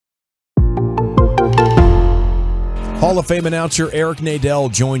Hall of Fame announcer Eric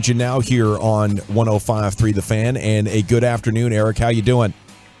Nadel joins you now here on 105.3 The Fan. And a good afternoon, Eric. How you doing?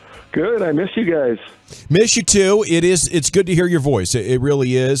 Good. I miss you guys. Miss you too. It's good to hear your voice. It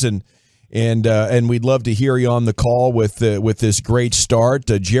really is, and we'd love to hear you on the call with this great start.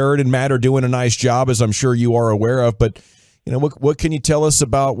 Jared and Matt are doing a nice job, as I'm sure you are aware of. But you know, what can you tell us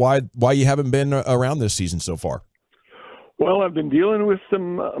about why you haven't been around this season so far? Well, I've been dealing with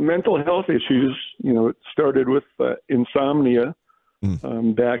some mental health issues. You know, it started with insomnia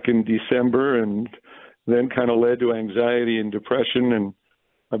back in December, and then kind of led to anxiety and depression. And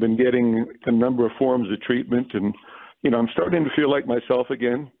I've been getting a number of forms of treatment, and you know, I'm starting to feel like myself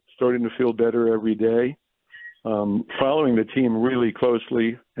again. Starting to feel better every day. Following the team really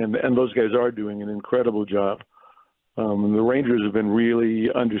closely, and those guys are doing an incredible job. The Rangers have been really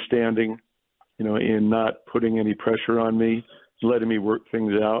understanding, you know, in not putting any pressure on me, letting me work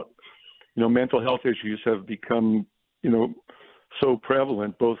things out. You know, mental health issues have become, you know, so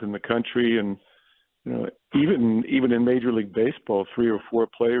prevalent both in the country and, you know, even in Major League Baseball. 3 or 4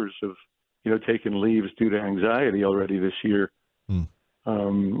 players have, you know, taken leaves due to anxiety already this year.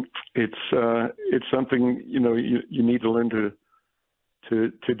 It's something, you know, you need to learn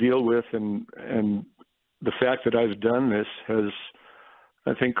to deal with, and the fact that I've done this has,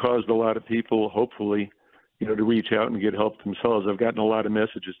 I think, caused a lot of people, hopefully, you know, to reach out and get help themselves. I've gotten a lot of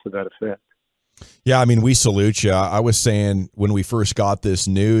messages to that effect. Yeah, I mean, we salute you. I was saying when we first got this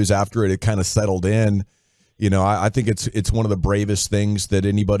news, after it had kind of settled in, you know, I think it's one of the bravest things that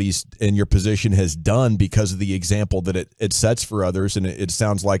anybody's in your position has done because of the example that it sets for others, and it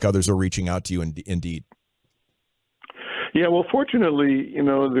sounds like others are reaching out to you indeed. Yeah, well, fortunately, you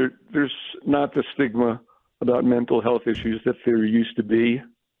know, there's not the stigma about mental health issues that there used to be,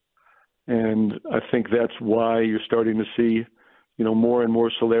 and I think that's why you're starting to see, you know, more and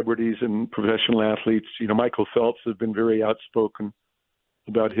more celebrities and professional athletes. You know, Michael Phelps has been very outspoken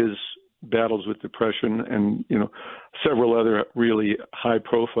about his battles with depression, and you know, several other really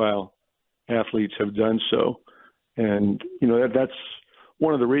high-profile athletes have done so. And you know, that's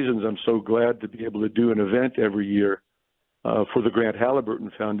one of the reasons I'm so glad to be able to do an event every year for the Grant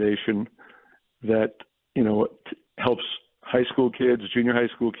Halliburton Foundation that, you know, helps high school kids, junior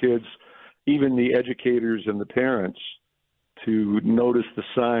high school kids, even the educators and the parents to notice the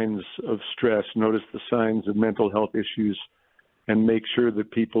signs of stress, notice the signs of mental health issues, and make sure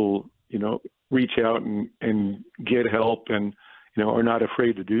that people, you know, reach out and get help, and, you know, are not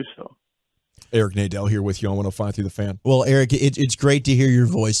afraid to do so. Eric Nadel here with you on 105 through the Fan. Well, Eric, it's great to hear your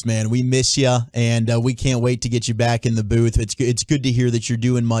voice, man. We miss you, and we can't wait to get you back in the booth. It's good to hear that you're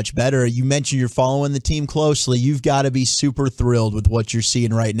doing much better. You mentioned you're following the team closely. You've got to be super thrilled with what you're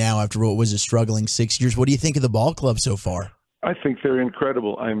seeing right now after what was a struggling 6 years. What do you think of the ball club so far? I think they're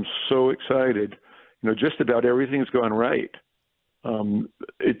incredible. I'm so excited. You know, just about everything's gone right.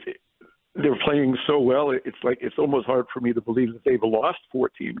 They're playing so well. It's almost hard for me to believe that they've lost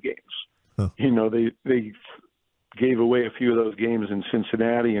 14 games. Huh. You know, they gave away a few of those games in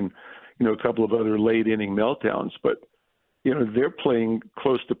Cincinnati and, you know, a couple of other late inning meltdowns, but, you know, they're playing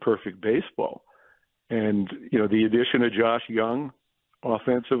close to perfect baseball. And, you know, the addition of Josh Young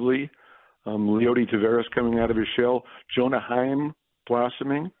offensively, Leody Taveras coming out of his shell, Jonah Heim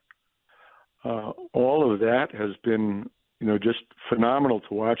blossoming, all of that has been, you know, just phenomenal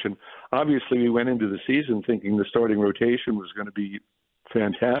to watch. And obviously we went into the season thinking the starting rotation was going to be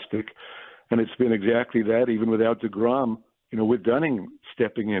fantastic, and it's been exactly that, even without DeGrom, you know, with Dunning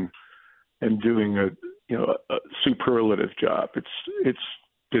stepping in and doing a superlative job. It's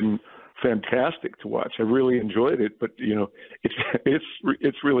been fantastic to watch. I really enjoyed it, but you know,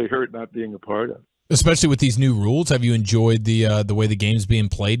 it's really hurt not being a part of it. Especially with these new rules. Have you enjoyed the way the game's being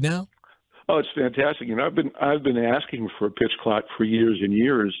played now? Oh, it's fantastic. You know, I've been asking for a pitch clock for years and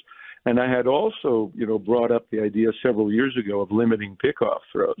years, and I had also, you know, brought up the idea several years ago of limiting pickoff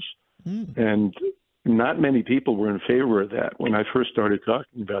throws, and not many people were in favor of that when I first started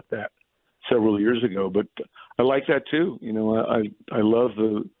talking about that several years ago. But I like that too. You know, I love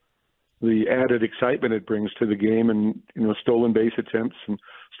the added excitement it brings to the game, and you know, stolen base attempts and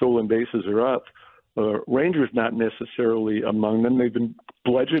stolen bases are up. Rangers not necessarily among them. They've been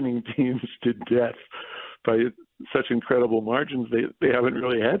bludgeoning teams to death by such incredible margins. They haven't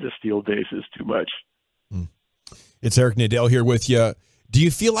really had to steal bases too much. It's Eric Nadel here with you. Do you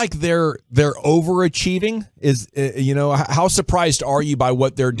feel like they're overachieving? Is you know, how surprised are you by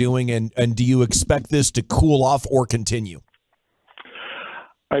what they're doing, and do you expect this to cool off or continue?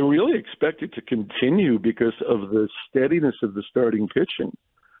 I really expect it to continue because of the steadiness of the starting pitching.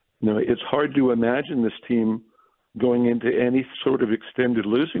 You know, it's hard to imagine this team going into any sort of extended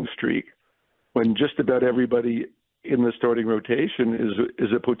losing streak when just about everybody in the starting rotation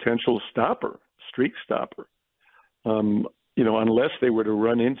is a potential stopper, streak stopper. Unless they were to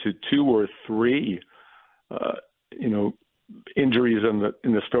run into 2 or 3, injuries in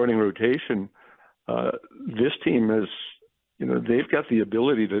the starting rotation, this team has, they've got the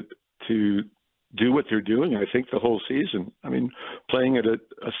ability to do what they're doing, I think, the whole season. I mean, playing at a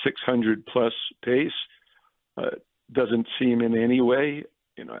 600-plus pace doesn't seem in any way,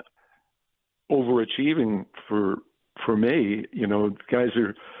 overachieving for me. Guys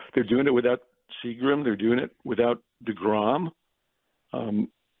they're doing it without Seagram. They're doing it without DeGrom.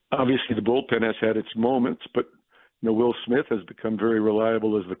 Obviously, the bullpen has had its moments, but Will Smith has become very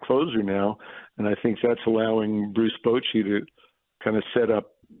reliable as the closer now, and I think that's allowing Bruce Bochy to kind of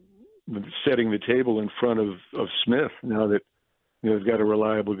setting the table in front of Smith now that they've got a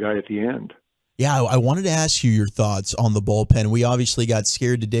reliable guy at the end. Yeah, I wanted to ask you your thoughts on the bullpen. We obviously got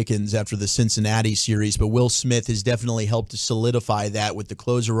scared to dickens after the Cincinnati series, but Will Smith has definitely helped to solidify that with the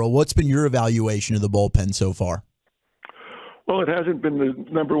closer role. What's been your evaluation of the bullpen so far? Well, it hasn't been the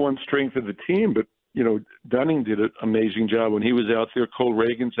number one strength of the team, but, Dunning did an amazing job when he was out there. Cole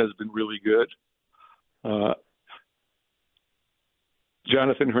Reagans has been really good.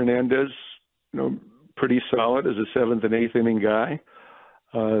 Jonathan Hernandez, pretty solid as a 7th and 8th inning guy.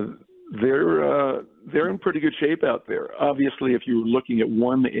 They're in pretty good shape out there. Obviously, if you were looking at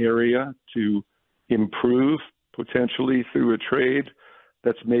one area to improve potentially through a trade,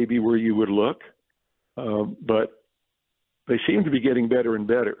 that's maybe where you would look. But they seem to be getting better and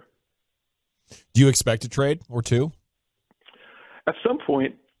better. Do you expect a trade or 2? At some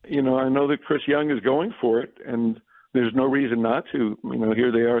point, I know that Chris Young is going for it, and there's no reason not to.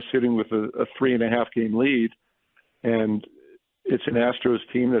 Here they are sitting with a 3.5-game lead, and it's an Astros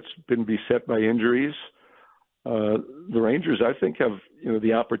team that's been beset by injuries. The Rangers, I think, have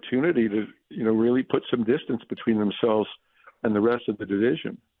the opportunity to really put some distance between themselves and the rest of the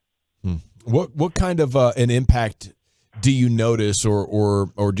division. What kind of an impact do you notice,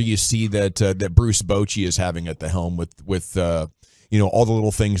 or do you see that Bruce Bochy is having at the helm with all the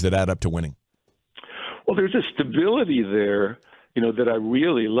little things that add up to winning? Well, there's a stability there, that I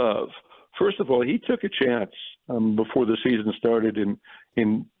really love. First of all, he took a chance before the season started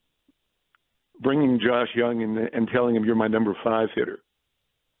in bringing Josh Young in and telling him, "You're my number 5 hitter."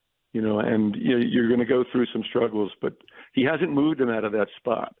 And you're going to go through some struggles, but he hasn't moved him out of that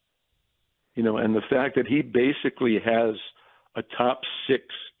spot. And the fact that he basically has a top 6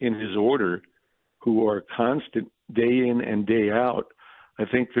 in his order who are constant day in and day out, I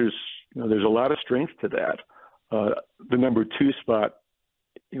think there's a lot of strength to that. The number 2 spot,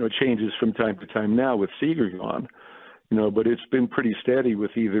 changes from time to time now with Seager gone, but it's been pretty steady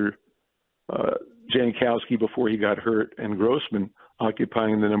with either Jankowski before he got hurt and Grossman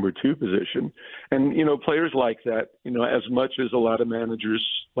occupying the number 2 position. And, players like that, as much as a lot of managers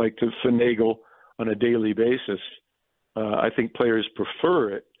like to finagle on a daily basis, I think players prefer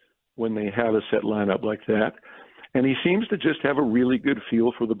it when they have a set lineup like that. And he seems to just have a really good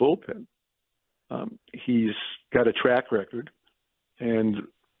feel for the bullpen. He's got a track record, and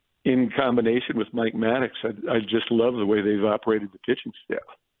in combination with Mike Maddox, I just love the way they've operated the pitching staff.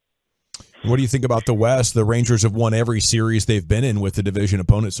 What do you think about the West? The Rangers have won every series they've been in with the division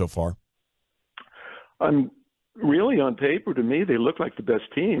opponent so far. Really, on paper, to me, they look like the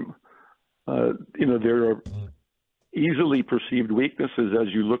best team. There are easily perceived weaknesses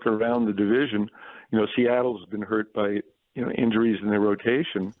as you look around the division. Seattle's been hurt by, injuries in their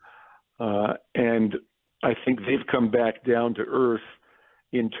rotation. And I think they've come back down to earth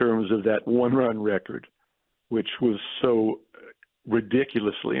in terms of that one-run record, which was so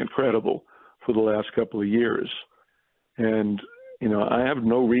ridiculously incredible for the last couple of years. And, I have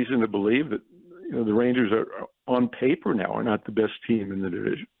no reason to believe that, the Rangers are on paper now are not the best team in the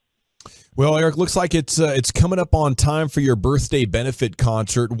division. Well, Eric, looks like it's coming up on time for your birthday benefit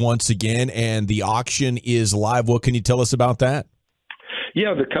concert once again, and the auction is live. What can you tell us about that?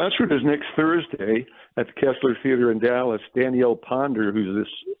 Yeah, the concert is next Thursday at the Kessler Theater in Dallas. Danielle Ponder, who's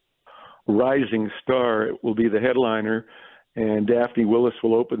this rising star, will be the headliner, and Daphne Willis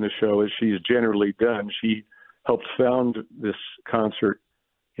will open the show, as she's generally done. She helped found this concert,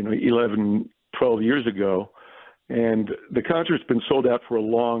 11, 12 years ago. And the concert's been sold out for a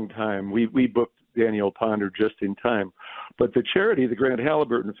long time. We booked Danielle Ponder just in time. But the charity, the Grant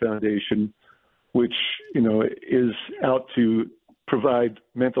Halliburton Foundation, which, is out to provide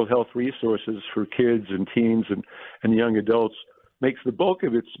mental health resources for kids and teens and young adults, makes the bulk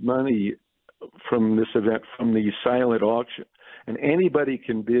of its money from this event from the silent auction. And anybody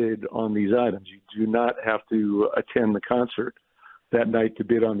can bid on these items. You do not have to attend the concert that night to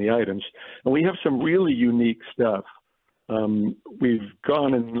bid on the items. And we have some really unique stuff. we've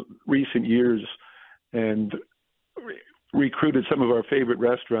gone in recent years and recruited some of our favorite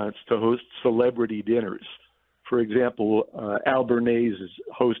restaurants to host celebrity dinners. For example, Al Bernays is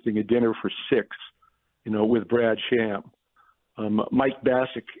hosting a dinner for 6, with Brad Sham. Mike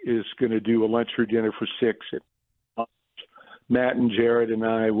Bassick is going to do a lunch or dinner for 6. Matt and Jared and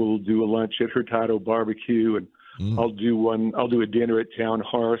I will do a lunch at Hurtado Barbecue, and I'll do a dinner at Town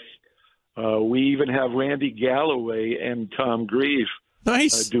Hearth. We even have Randy Galloway and Tom Grieve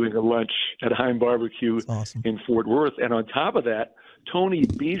doing a lunch at Heim Barbecue in Fort Worth. And on top of that, Tony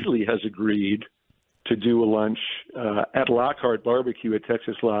Beasley has agreed to do a lunch at Lockhart Barbecue at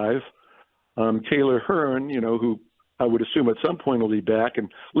Texas Live. Taylor Hearn, who I would assume at some point will be back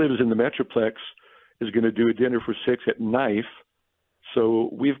and lives in the Metroplex, is going to do a dinner for 6 at Knife. So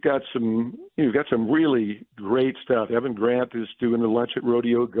we've got some really great stuff. Evan Grant is doing a lunch at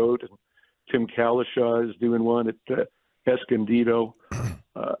Rodeo Goat, and Tim Kalishaw is doing one at Escondido.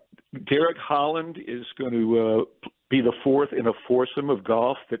 Derek Holland is going to be the 4th in a foursome of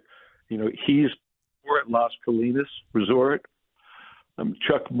golf that, he's at Las Colinas Resort.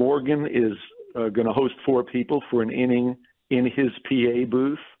 Chuck Morgan is going to host 4 people for an inning in his PA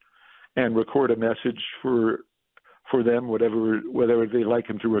booth and record a message for them, whatever they like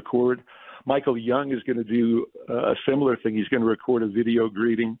him to record. Michael Young is going to do a similar thing. He's going to record a video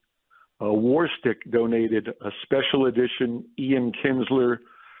greeting. Warstick donated a special edition Ian Kinsler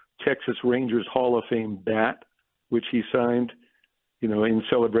Texas Rangers Hall of Fame bat, which he signed, in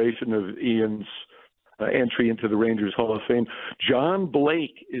celebration of Ian's entry into the Rangers Hall of Fame. John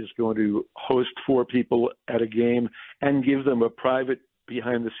Blake is going to host 4 people at a game and give them a private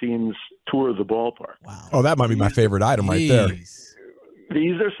behind-the-scenes tour of the ballpark. Wow! Oh, that might be my favorite item right there.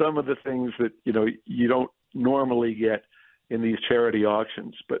 These are some of the things that you don't normally get in these charity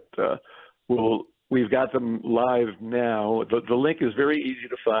auctions, but we've got them live now. The link is very easy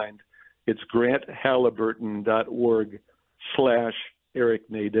to find. It's granthaliburton.org/Eric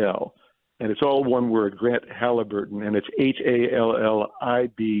Nadel. And it's all one word, Grant Halliburton, and it's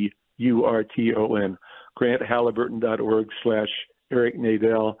HALLIBURTON, granthaliburton.org/Eric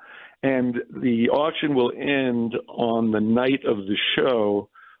Nadel. And the auction will end on the night of the show,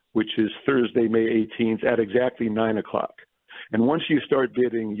 which is Thursday, May 18th at exactly 9 o'clock. And once you start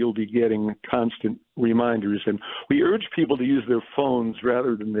bidding, you'll be getting constant reminders. And we urge people to use their phones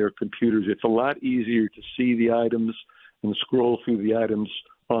rather than their computers. It's a lot easier to see the items and scroll through the items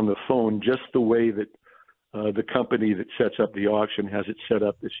on the phone, just the way that the company that sets up the auction has it set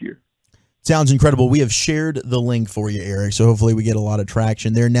up this year. Sounds incredible. We have shared the link for you, Eric, so hopefully we get a lot of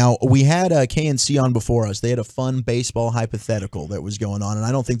traction there. Now, we had KNC on before us. They had a fun baseball hypothetical that was going on, and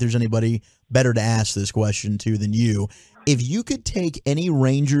I don't think there's anybody better to ask this question to than you. If you could take any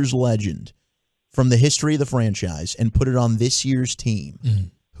Rangers legend from the history of the franchise and put it on this year's team,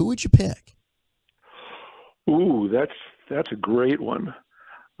 who would you pick? Ooh, that's a great one.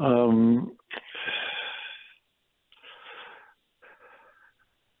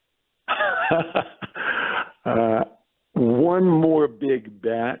 One more big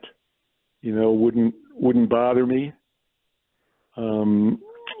bat, wouldn't bother me.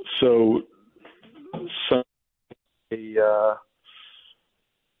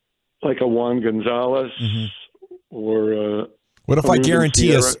 Like a Juan Gonzalez or what if I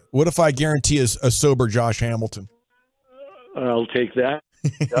guarantee us? What if I guarantee us a sober Josh Hamilton? I'll take that.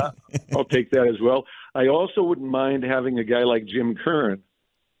 Yeah, I'll take that as well. I also wouldn't mind having a guy like Jim Curran,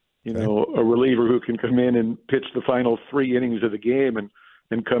 a reliever who can come in and pitch the final 3 innings of the game and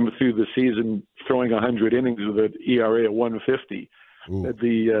come through the season throwing 100 innings with an ERA of 150. Ooh.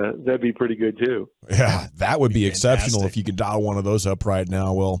 That'd be pretty good too. Yeah, that would be exceptional if you could dial one of those up right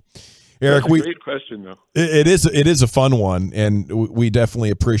now. Well, Eric, that's a great question though. It is a fun one, and we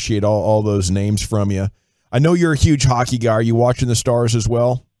definitely appreciate all those names from you. I know you're a huge hockey guy. Are you watching the Stars as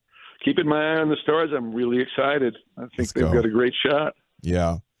well? Keeping my eye on the Stars. I'm really excited. I think they've got a great shot.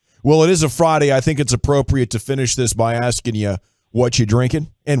 Yeah. Well, it is a Friday. I think it's appropriate to finish this by asking you what you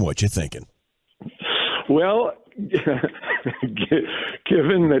drinking and what you thinking. Well,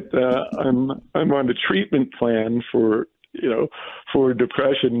 given that I'm on a treatment plan for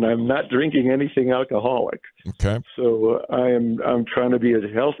depression, I'm not drinking anything alcoholic. Okay. So I'm trying to be as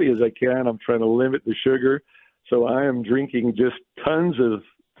healthy as I can. I'm trying to limit the sugar. So I am drinking just tons of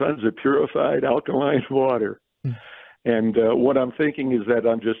purified alkaline water. And what I'm thinking is that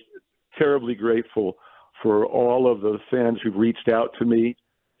I'm just terribly grateful for all of the fans who've reached out to me,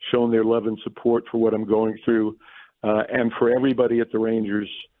 shown their love and support for what I'm going through, and for everybody at the Rangers,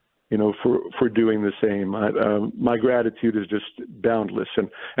 for doing the same. My gratitude is just boundless. And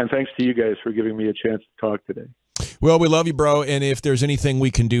thanks to you guys for giving me a chance to talk today. Well, we love you, bro. And if there's anything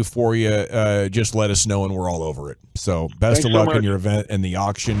we can do for you, just let us know, and we're all over it. So best of luck in your event and the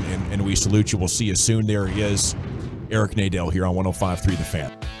auction, and we salute you. We'll see you soon. There he is, Eric Nadel here on 105.3 The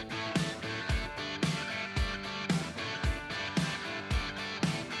Fan.